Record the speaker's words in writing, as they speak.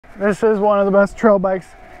This is one of the best trail bikes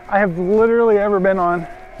I have literally ever been on.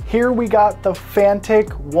 Here we got the Fantic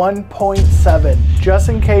 1.7. Just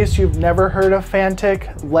in case you've never heard of Fantic,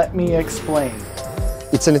 let me explain.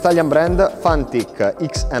 It's an Italian brand, Fantic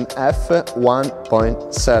XMF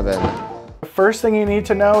 1.7. The first thing you need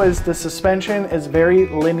to know is the suspension is very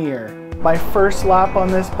linear. My first lap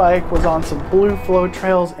on this bike was on some blue flow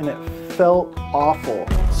trails and it felt awful.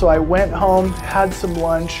 So I went home, had some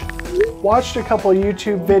lunch, watched a couple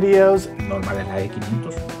YouTube videos. Normal es la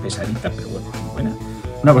E500, pesadita, pero bueno, buena.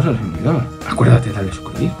 Una cosa se me olvidó, acuérdate de darle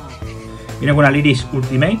suscribir. Viene con la Iris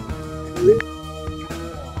Ultimate.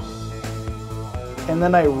 And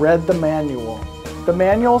then I read the manual. The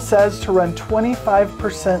manual says to run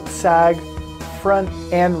 25% sag, front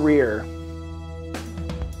and rear.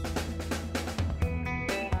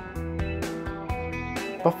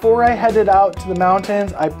 Before I headed out to the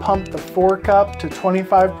mountains, I pumped the fork up to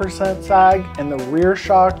 25% sag and the rear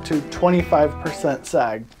shock to 25%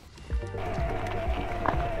 sag.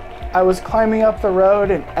 I was climbing up the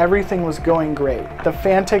road and everything was going great. The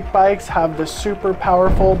Fantic bikes have the super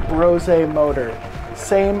powerful Brose motor,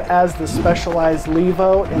 same as the specialized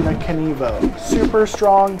Levo and the Canevo. Super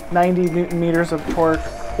strong, 90 Newton meters of torque,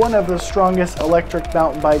 one of the strongest electric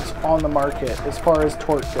mountain bikes on the market as far as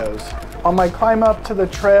torque goes. On my climb up to the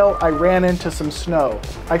trail, I ran into some snow.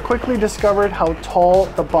 I quickly discovered how tall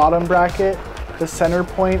the bottom bracket, the center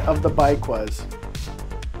point of the bike was.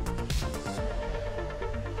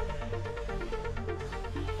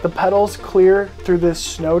 The pedals clear through this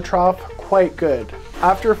snow trough quite good.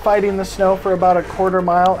 After fighting the snow for about a quarter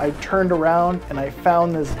mile, I turned around and I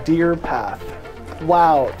found this deer path.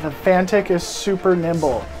 Wow, the Fantic is super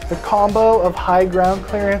nimble. The combo of high ground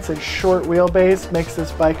clearance and short wheelbase makes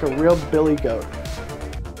this bike a real billy goat.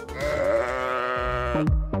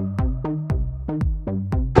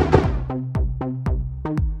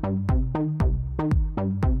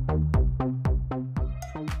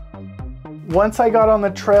 Once I got on the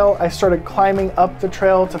trail, I started climbing up the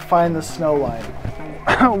trail to find the snow line.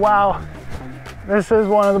 Wow, this is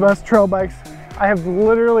one of the best trail bikes I have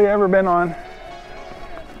literally ever been on.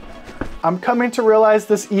 I'm coming to realize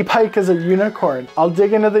this e-bike is a unicorn. I'll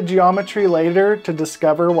dig into the geometry later to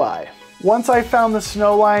discover why. Once I found the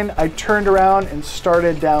snow line, I turned around and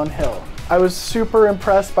started downhill. I was super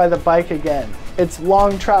impressed by the bike again. It's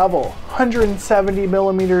long travel, 170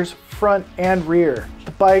 millimeters front and rear.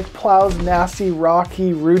 The bike plows nasty,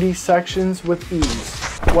 rocky, rooty sections with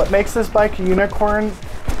ease. What makes this bike a unicorn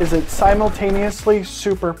is it's simultaneously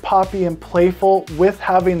super poppy and playful with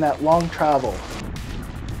having that long travel.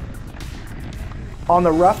 On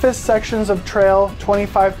the roughest sections of trail,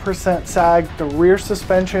 25% sag, the rear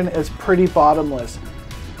suspension is pretty bottomless.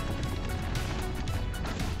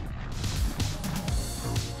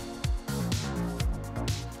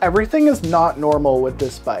 Everything is not normal with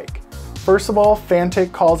this bike. First of all,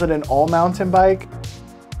 Fantic calls it an all-mountain bike,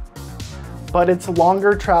 but it's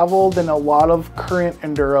longer travel than a lot of current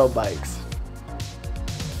enduro bikes.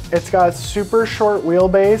 It's got super short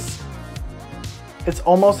wheelbase. It's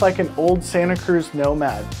almost like an old Santa Cruz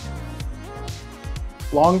Nomad.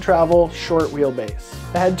 Long travel, short wheelbase.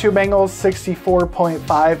 The head tube angle is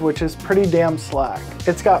 64.5, which is pretty damn slack.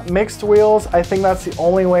 It's got mixed wheels. I think that's the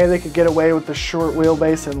only way they could get away with the short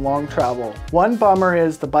wheelbase and long travel. One bummer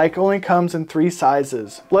is the bike only comes in 3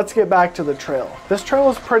 sizes. Let's get back to the trail. This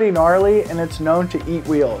trail is pretty gnarly and it's known to eat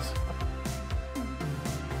wheels.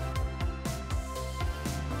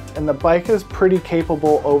 And the bike is pretty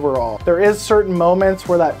capable overall. There is certain moments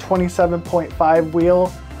where that 27.5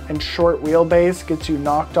 wheel and short wheelbase gets you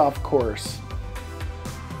knocked off course.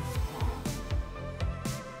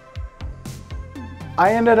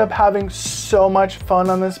 I ended up having so much fun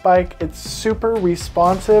on this bike. It's super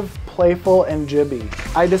responsive, playful, and jibby.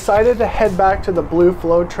 I decided to head back to the Blue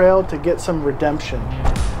Flow Trail to get some redemption.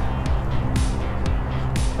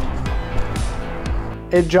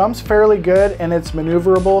 It jumps fairly good and it's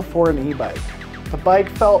maneuverable for an e-bike. The bike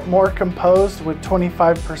felt more composed with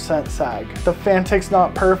 25% sag. The Fantic's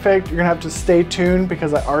not perfect. You're gonna have to stay tuned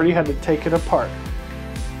because I already had to take it apart.